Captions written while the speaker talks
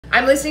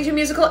I'm listening to a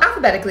musical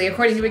alphabetically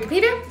according to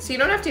Wikipedia, so you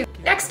don't have to.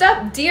 Next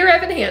up, Dear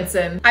Evan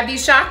Hansen. I'd be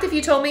shocked if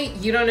you told me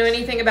you don't know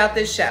anything about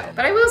this show.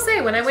 But I will say,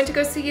 when I went to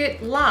go see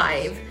it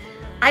live,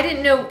 I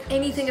didn't know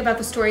anything about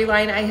the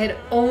storyline. I had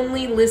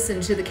only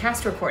listened to the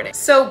cast recording.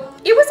 So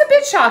it was a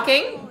bit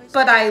shocking,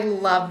 but I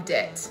loved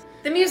it.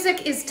 The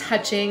music is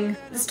touching.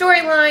 The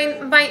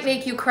storyline might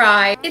make you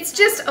cry. It's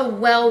just a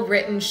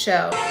well-written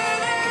show.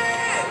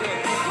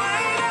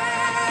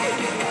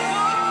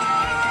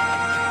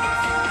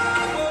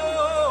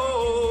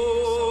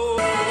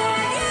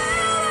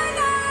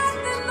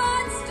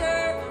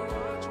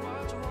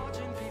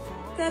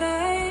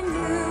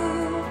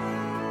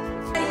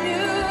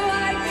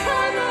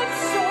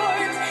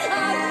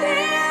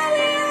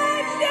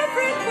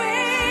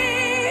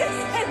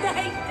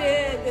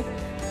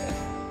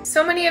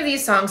 So many of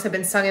these songs have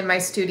been sung in my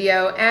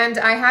studio, and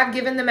I have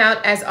given them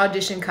out as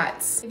audition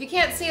cuts. If you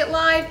can't see it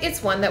live,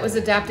 it's one that was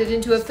adapted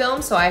into a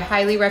film, so I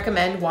highly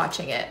recommend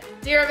watching it.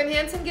 Dear Evan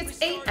Hansen gets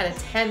 8 out of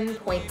 10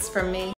 points from me.